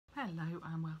Hello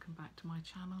and welcome back to my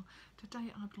channel.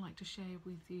 Today I'd like to share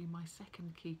with you my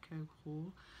second KIKO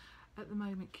haul. At the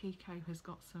moment KIKO has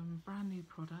got some brand new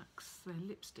products. Their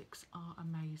lipsticks are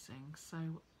amazing,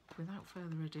 so without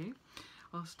further ado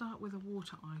I'll start with a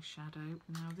water eyeshadow.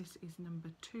 Now this is number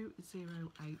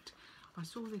 208. I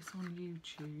saw this on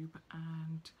YouTube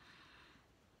and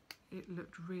it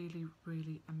looked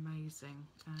really amazing,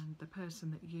 and the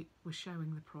person that was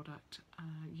showing the product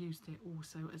used it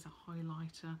also as a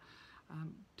highlighter,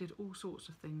 did all sorts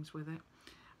of things with it.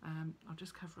 I'll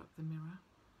just cover up the mirror.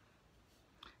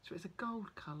 So it's a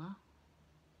gold colour,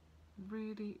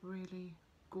 really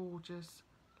gorgeous.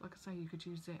 Like I say, you could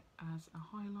use it as a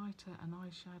highlighter, an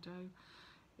eyeshadow.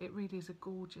 It really is a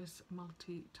gorgeous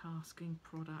multitasking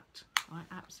product. I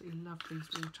absolutely love these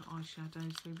water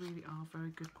eyeshadows. They really are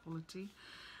very good quality.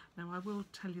 Now I will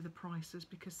tell you the prices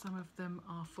because some of them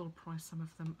are full price, some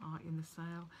of them are in the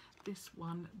sale. This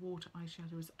one, water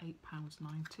eyeshadow, is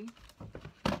 £8.90.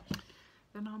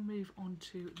 Then I'll move on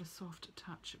to the Soft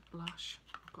Touch blush.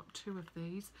 I've got two of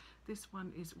these. This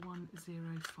one is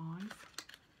 105.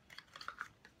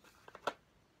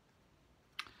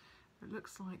 It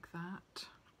looks like that.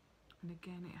 And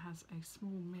again, it has a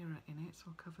small mirror in it, so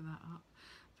I'll cover that up.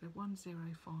 So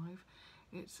 105.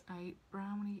 It's a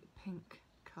brownie pink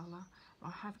colour.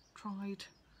 I've tried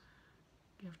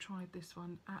this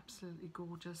one. Absolutely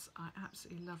gorgeous. I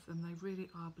absolutely love them. They really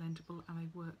are blendable and they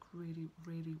work really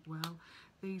well.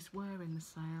 These were in the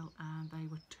sale and they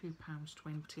were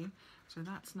 £2.20. So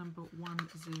that's number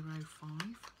 105.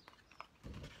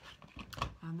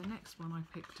 And the next one I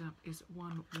picked up is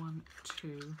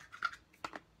 112.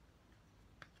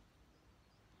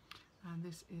 And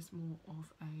this is more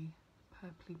of a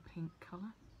purpley pink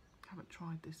colour. Haven't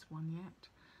tried this one yet,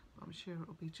 but I'm sure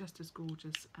it'll be just as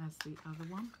gorgeous as the other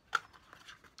one.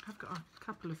 I've got a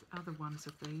couple of other ones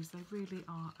of these. They really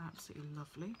are absolutely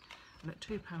lovely. And at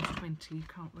 £2.20 you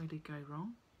can't really go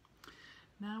wrong.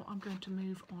 Now I'm going to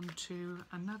move on to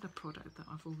another product that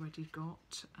I've already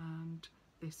got, and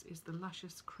this is the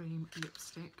Luscious Cream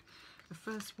Lipstick. The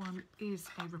first one is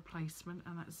a replacement,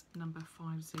 and that's number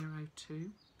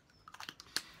 502.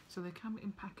 So they come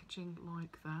in packaging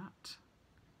like that.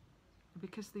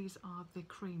 Because these are the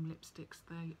cream lipsticks,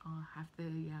 they have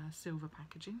the silver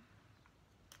packaging.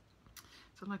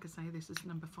 So like I say, this is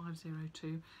number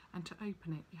 502, and to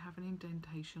open it you have an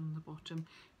indentation on the bottom.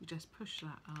 You just push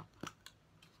that up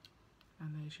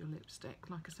and there's your lipstick.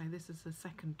 Like I say, this is the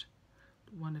second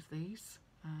one of these,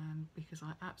 and because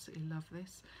I absolutely love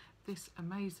this. This,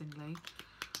 amazingly,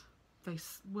 they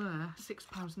were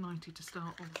 £6.90 to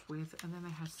start off with, and then they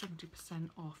had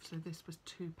 70% off, so this was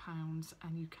 £2,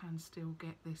 and you can still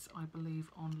get this, I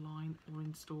believe, online or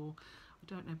in store. I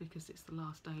don't know, because it's the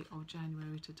last day of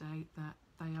January today that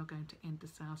they are going to end the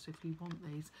sale, so if you want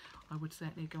these I would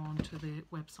certainly go onto the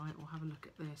website or have a look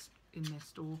at this in their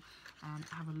store and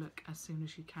have a look as soon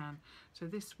as you can. So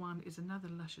this one is another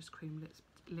Luscious Cream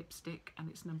lipstick, and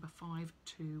it's number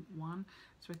 521.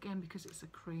 So again, because it's a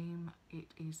cream,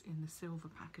 it is in the silver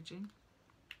packaging.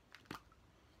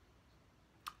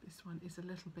 This one is a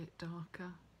little bit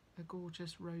darker, a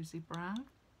gorgeous rosy brown.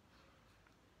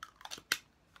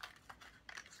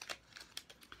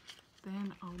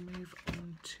 Then I'll move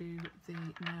on to the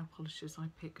nail polishes I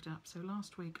picked up. So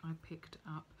last week I picked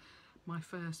up my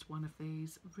first one of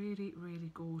these.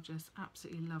 Really gorgeous,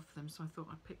 absolutely love them, so I thought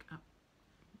I'd pick up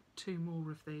two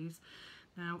more of these.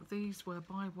 Now these were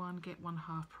buy one get one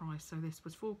half price, so this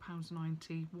was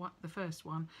 £4.90, the first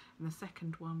one, and the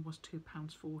second one was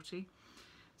 £2.40.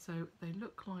 so they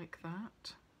look like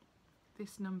that.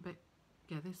 This number,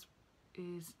 this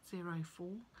is 04,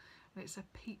 and it's a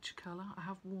peach colour. I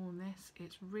have worn this.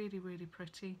 It's really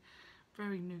pretty,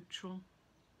 very neutral,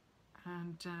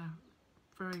 and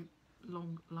very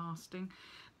long lasting.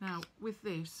 Now with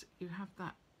this, you have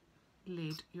that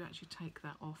lid, you actually take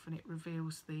that off and it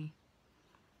reveals where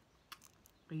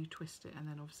you twist it, and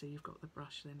then obviously you've got the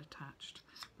brush then attached.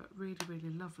 But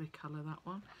really lovely colour, that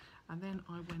one. And then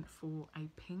I went for a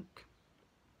pink.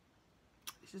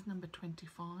 This is number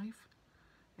 25.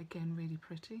 Again, really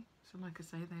pretty. So like I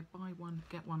say, they buy one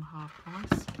get one half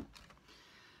price.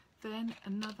 Then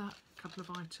another couple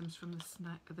of items from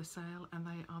the sale, and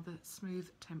they are the Smooth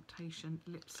Temptation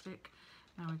lipstick.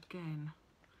 Now again,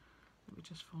 let me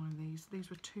just find these. These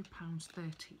were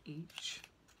 £2.30 each.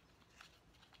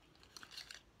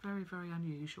 Very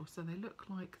unusual. So they look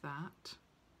like that.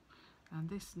 And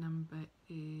this number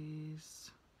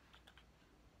is,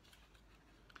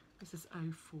 this is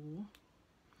 04.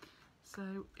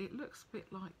 So it looks a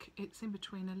bit like it's in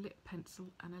between a lip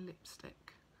pencil and a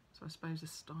lipstick. So I suppose a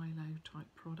stylo type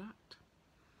product.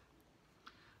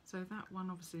 So that one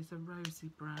obviously is a rosy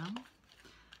brown,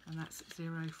 and that's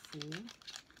 04.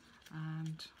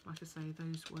 And like I say,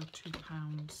 those were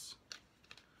 £2.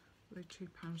 Were they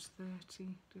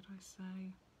 £2.30? Did I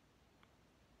say?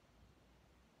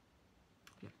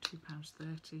 Yeah,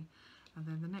 £2.30. And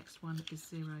then the next one is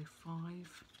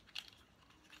 05.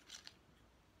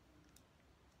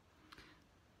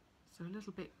 So a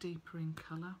little bit deeper in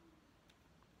colour,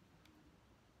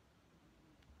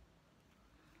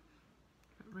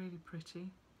 but really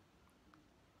pretty.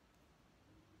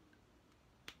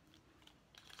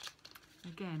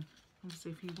 Again,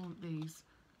 obviously if you want these,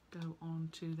 go on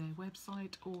to their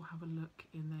website or have a look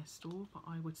in their store, but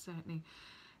I would certainly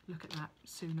look at that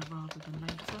sooner rather than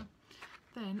later.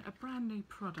 Then a brand new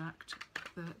product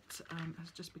that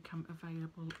has just become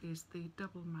available is the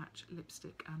double match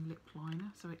lipstick and lip liner.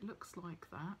 So it looks like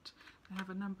that. They have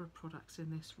a number of products in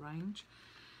this range.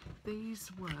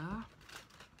 These were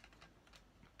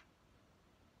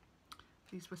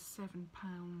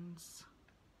 £7.90,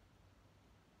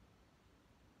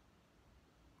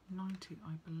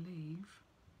 I believe.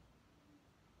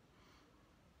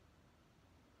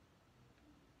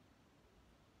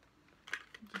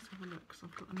 Let's have a look, because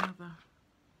I've got another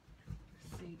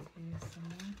receipt here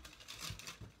somewhere.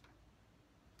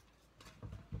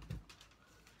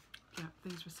 Yeah,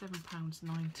 these were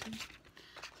 £7.90.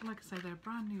 So like I say, they're a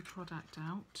brand new product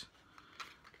out.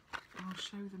 I'll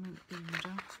show them in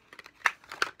order.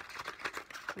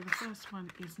 So the first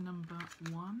one is number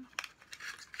 1.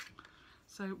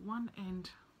 So one end,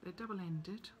 they're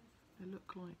double-ended. They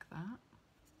look like that.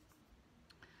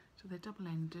 So they're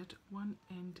double-ended. One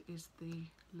end is the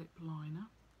lip liner.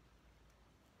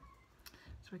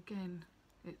 So again,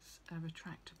 it's a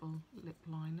retractable lip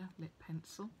liner, lip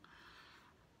pencil.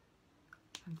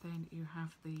 And then you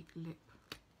have the lip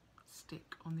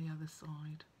stick on the other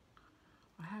side.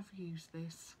 I have used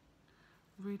this.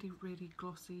 Really, really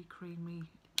glossy, creamy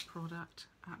product.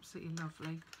 Absolutely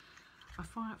lovely. I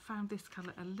found this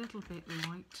colour a little bit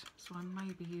light, so I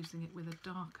may be using it with a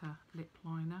darker lip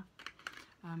liner.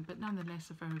 But nonetheless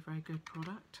a very, very good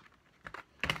product.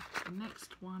 The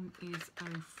next one is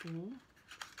 04.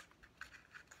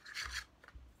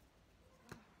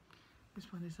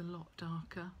 This one is a lot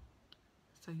darker.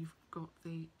 So you've got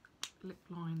the lip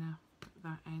liner at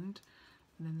that end,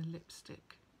 and then the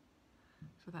lipstick.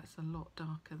 So that's a lot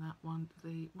darker, that one.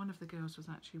 One of the girls was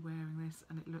actually wearing this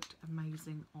and it looked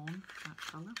amazing on that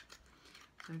colour.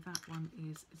 So that one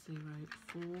is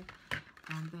 04,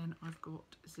 and then I've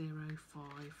got 05.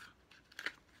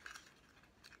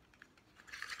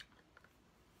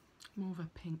 More of a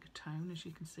pink tone, as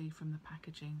you can see from the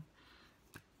packaging.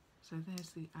 So there's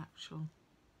the actual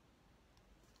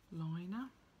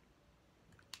liner,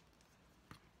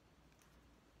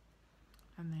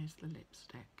 and there's the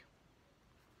lipstick.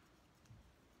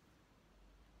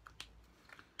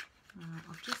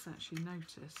 I've just actually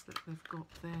noticed that they've got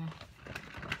their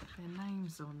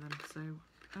names on them. So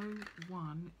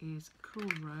 01 is Cool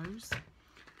Rose,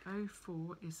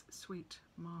 04 is Sweet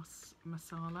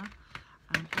Masala,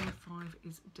 and 05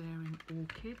 is Daring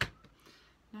Orchid.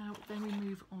 Now then we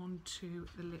move on to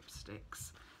the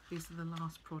lipsticks. These are the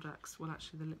last products. Well,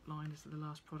 actually the lip liners are the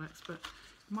last products, but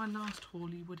in my last haul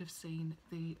you would have seen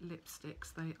the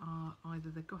lipsticks. They are either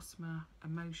the Gossamer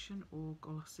Emotion or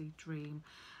Glossy Dream,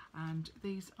 and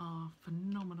these are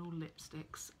phenomenal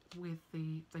lipsticks.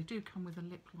 They do come with a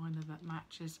lip liner that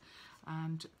matches,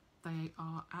 and they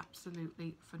are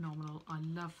absolutely phenomenal. I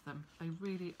love them. They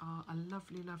really are a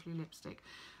lovely, lovely lipstick.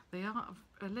 They are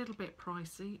a little bit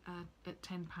pricey at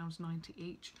 £10.90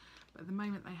 each, but at the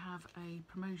moment they have a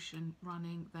promotion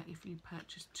running that if you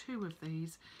purchase 2 of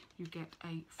these, you get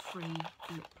a free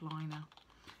lip liner.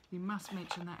 You must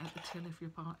mention that at the till if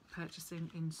you're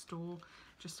purchasing in store,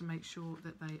 just to make sure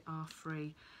that they are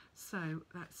free. So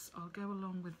I'll go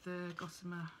along with the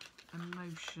Gossamer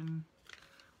Emotion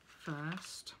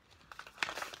first.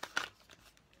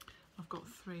 I've got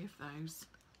 3 of those.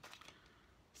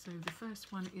 So the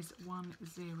first one is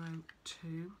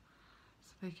 102.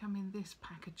 So they come in this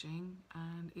packaging,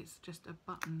 and it's just a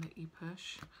button that you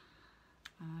push,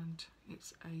 and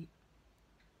it's a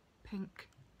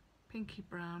pinky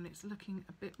brown. It's looking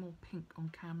a bit more pink on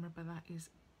camera, but that is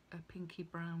a pinky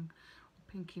brown,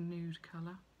 pinky nude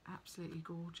colour. Absolutely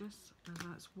gorgeous. And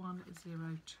that's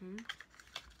 102.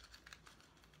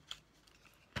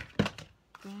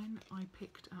 Then I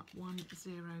picked up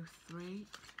 103.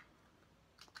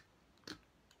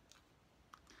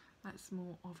 That's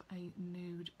more of a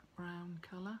nude brown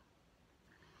colour.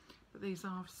 But these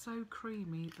are so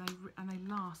creamy, and they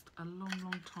last a long,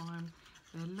 long time.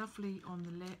 They're lovely on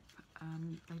the lip.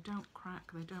 They don't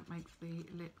crack, they don't make the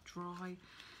lip dry.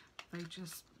 They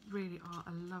just really are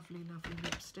a lovely, lovely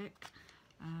lipstick.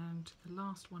 And the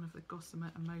last one of the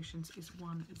Gossamer Emotions is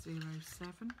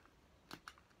 107.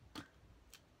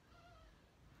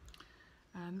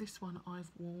 And this one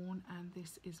I've worn, and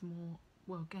this is more,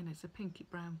 well, again, it's a pinky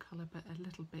brown colour, but a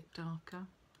little bit darker.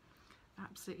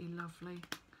 Absolutely lovely.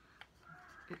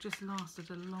 It just lasted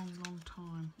a long, long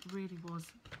time. Really was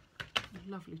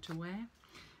lovely to wear.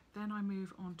 Then I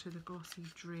move on to the Glossy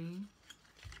Dream.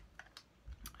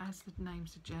 As the name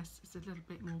suggests, it's a little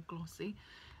bit more glossy,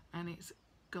 and it's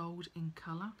gold in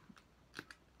colour.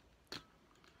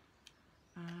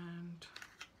 And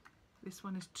this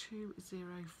one is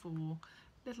 204,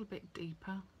 a little bit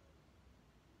deeper,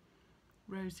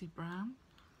 rosy brown.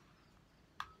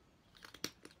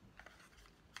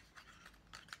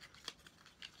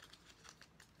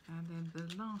 And then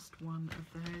the last one of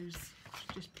those,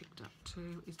 just picked up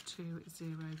two, is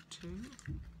 202.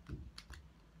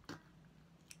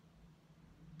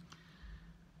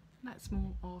 That's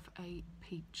more of a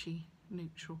peachy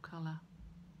neutral colour.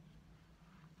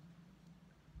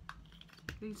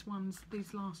 These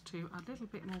last two are a little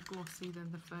bit more glossy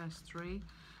than the first three,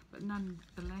 but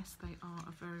nonetheless they are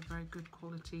a very, very good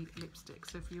quality lipstick.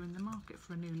 So if you're in the market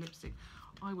for a new lipstick,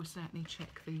 I would certainly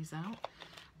check these out.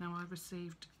 Now, I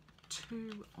received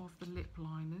two of the lip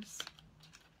liners.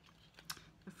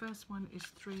 The first one is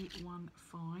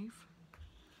 315.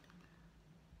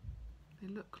 They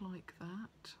look like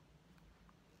that.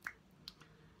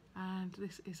 And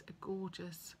this is a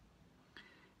gorgeous,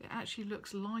 it actually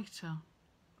looks lighter,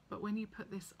 but when you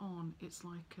put this on, it's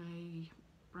like a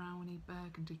browny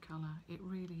burgundy colour. It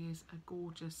really is a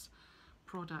gorgeous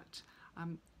product.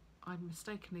 I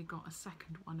mistakenly got a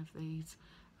second one of these,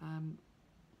 and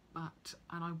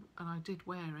I did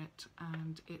wear it,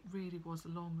 and it really was a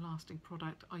long-lasting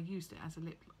product. I used it as a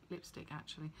lipstick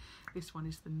actually. This one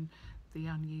is the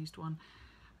unused one.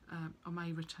 I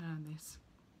may return this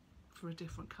for a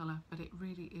different colour, but it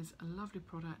really is a lovely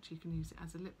product. You can use it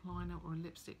as a lip liner or a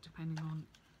lipstick depending on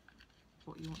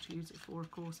what you want to use it for, of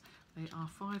course. They are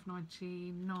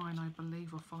 $5.99 I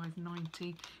believe, or $5.90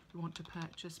 if you want to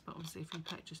purchase, but obviously if you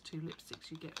purchase two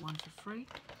lipsticks you get one for free.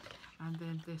 And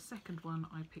then the second one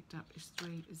I picked up is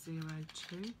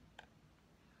 302,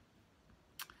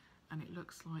 and it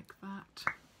looks like that,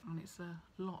 and it's a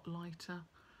lot lighter.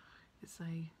 It's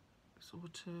a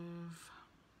sort of,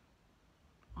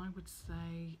 I would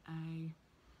say, a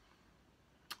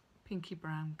pinky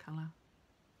brown colour.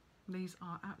 These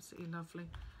are absolutely lovely.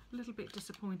 A little bit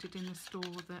disappointed in the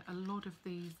store that a lot of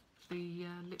the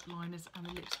lip liners and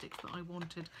the lipsticks that I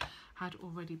wanted had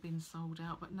already been sold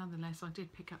out, but nonetheless I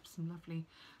did pick up some lovely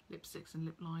lipsticks and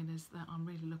lip liners that I'm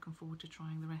really looking forward to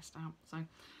trying the rest out. So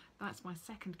that's my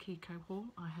second KIKO haul.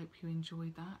 I hope you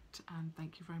enjoyed that, and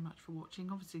thank you very much for watching.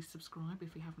 Obviously subscribe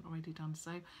if you haven't already done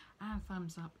so, and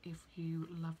thumbs up if you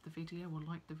loved the video or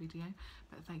liked the video.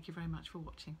 But thank you very much for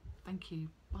watching. Thank you.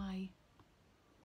 Bye.